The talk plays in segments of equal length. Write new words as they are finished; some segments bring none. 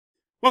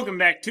Welcome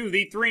back to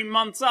the 3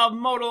 months of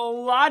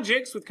modal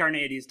logics with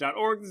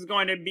Carneades.org. This is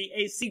going to be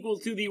a sequel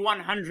to the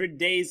 100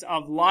 days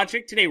of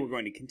logic. Today we're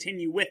going to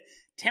continue with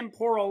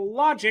temporal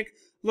logic,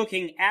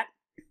 looking at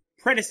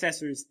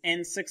predecessors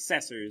and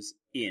successors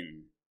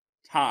in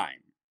time.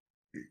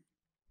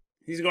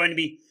 These are going to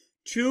be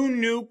two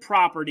new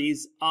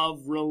properties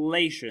of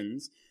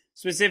relations,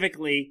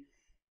 specifically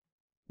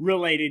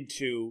related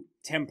to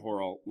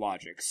temporal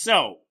logic.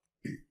 So,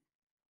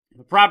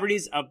 the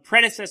properties of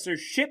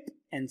predecessorship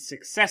and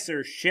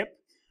successorship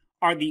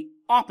are the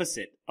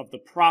opposite of the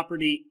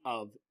property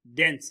of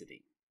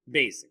density,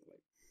 basically.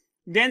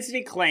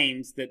 Density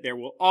claims that there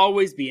will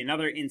always be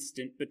another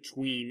instant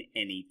between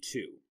any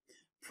two.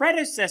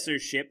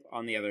 Predecessorship,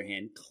 on the other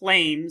hand,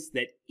 claims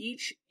that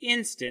each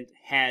instant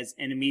has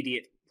an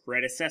immediate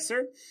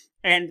predecessor,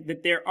 and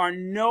that there are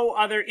no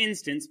other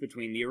instants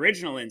between the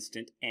original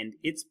instant and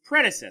its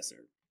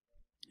predecessor.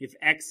 If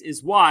x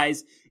is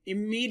y's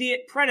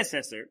immediate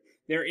predecessor,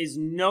 there is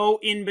no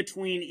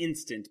in-between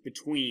instant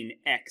between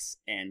x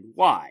and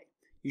y.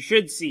 You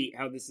should see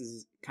how this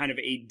is kind of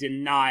a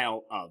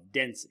denial of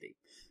density.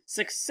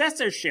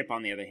 Successorship,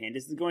 on the other hand,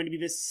 is going to be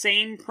the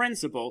same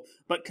principle,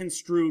 but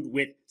construed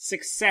with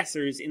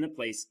successors in the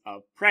place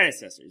of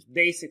predecessors.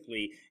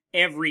 Basically,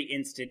 every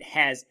instant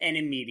has an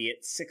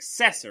immediate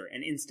successor,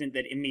 an instant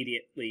that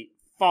immediately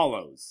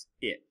follows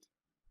it.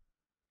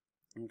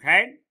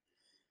 Okay?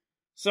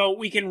 So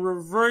we can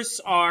reverse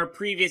our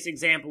previous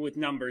example with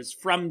numbers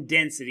from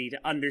density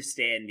to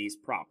understand these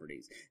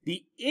properties.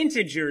 The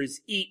integers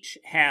each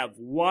have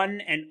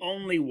one and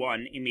only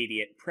one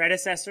immediate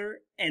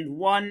predecessor and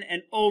one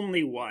and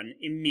only one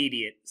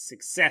immediate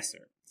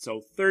successor. So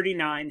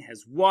 39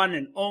 has one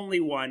and only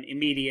one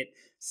immediate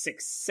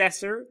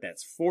successor,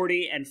 that's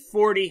 40, and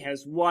 40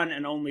 has one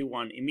and only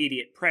one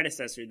immediate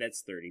predecessor,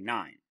 that's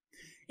 39.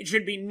 It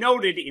should be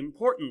noted,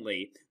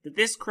 importantly, that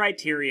this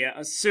criteria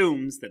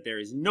assumes that there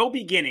is no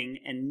beginning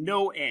and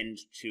no end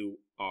to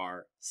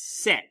our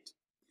set.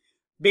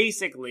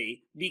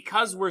 Basically,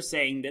 because we're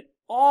saying that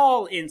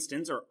all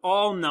instants or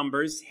all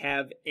numbers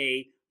have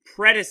a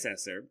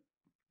predecessor,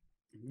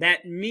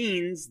 that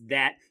means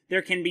that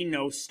there can be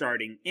no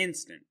starting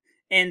instant.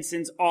 And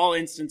since all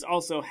instants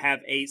also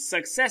have a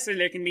successor,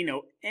 there can be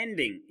no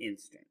ending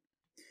instant.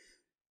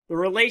 The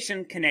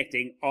relation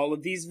connecting all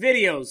of these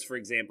videos, for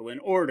example, in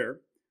order,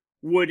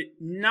 would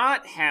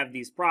not have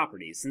these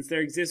properties, since there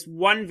exists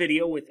one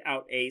video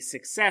without a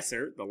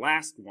successor, the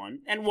last one,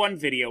 and one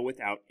video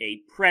without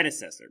a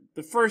predecessor,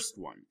 the first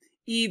one,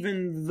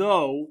 even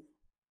though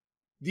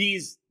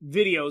these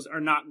videos are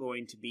not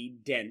going to be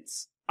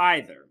dense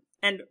either.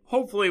 And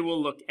hopefully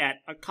we'll look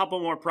at a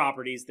couple more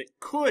properties that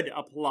could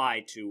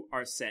apply to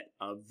our set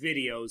of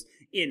videos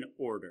in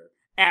order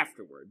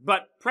afterward.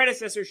 But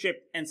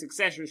predecessorship and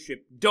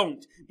successorship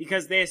don't,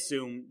 because they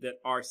assume that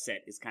our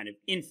set is kind of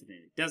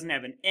infinite. It doesn't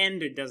have an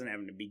end, it doesn't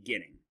have a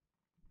beginning.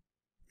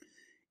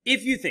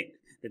 If you think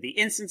that the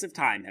instants of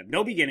time have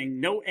no beginning,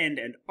 no end,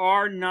 and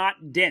are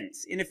not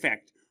dense, in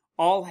effect,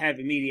 all have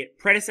immediate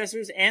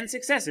predecessors and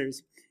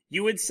successors,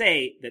 you would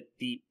say that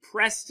the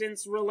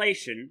precedence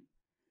relation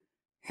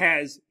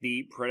has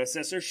the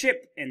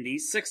predecessorship and the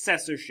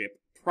successorship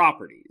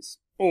properties.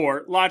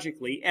 Or,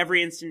 logically,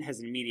 every instant has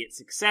an immediate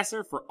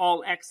successor. For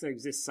all x, there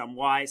exists some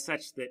y,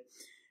 such that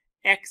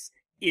x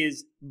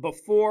is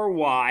before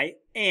y,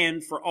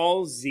 and for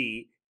all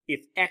z,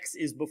 if x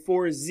is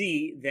before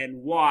z,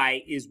 then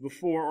y is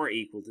before or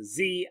equal to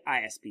z,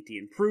 ISPT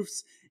and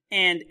proofs,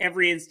 and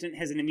every instant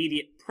has an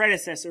immediate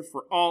predecessor.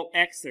 For all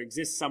x, there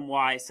exists some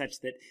y, such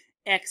that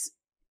x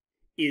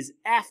is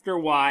after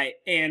y,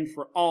 and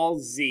for all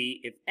z,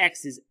 if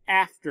x is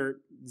after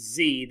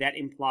z, that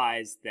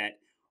implies that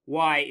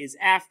y is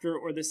after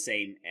or the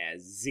same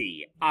as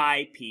z.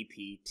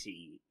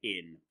 IPPT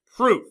in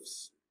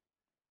proofs.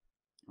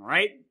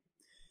 Alright?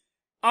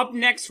 Up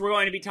next, we're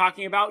going to be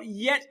talking about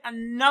yet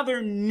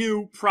another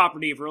new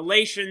property of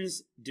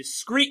relations,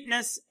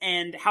 discreteness,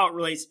 and how it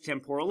relates to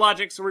temporal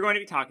logic. So we're going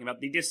to be talking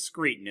about the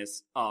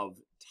discreteness of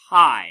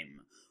time.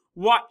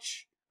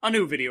 Watch a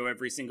new video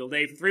every single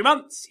day for 3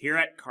 months here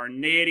at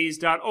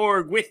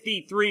Carneades.org with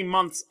the 3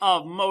 months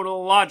of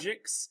modal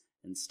logics.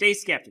 And stay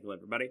skeptical,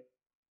 everybody.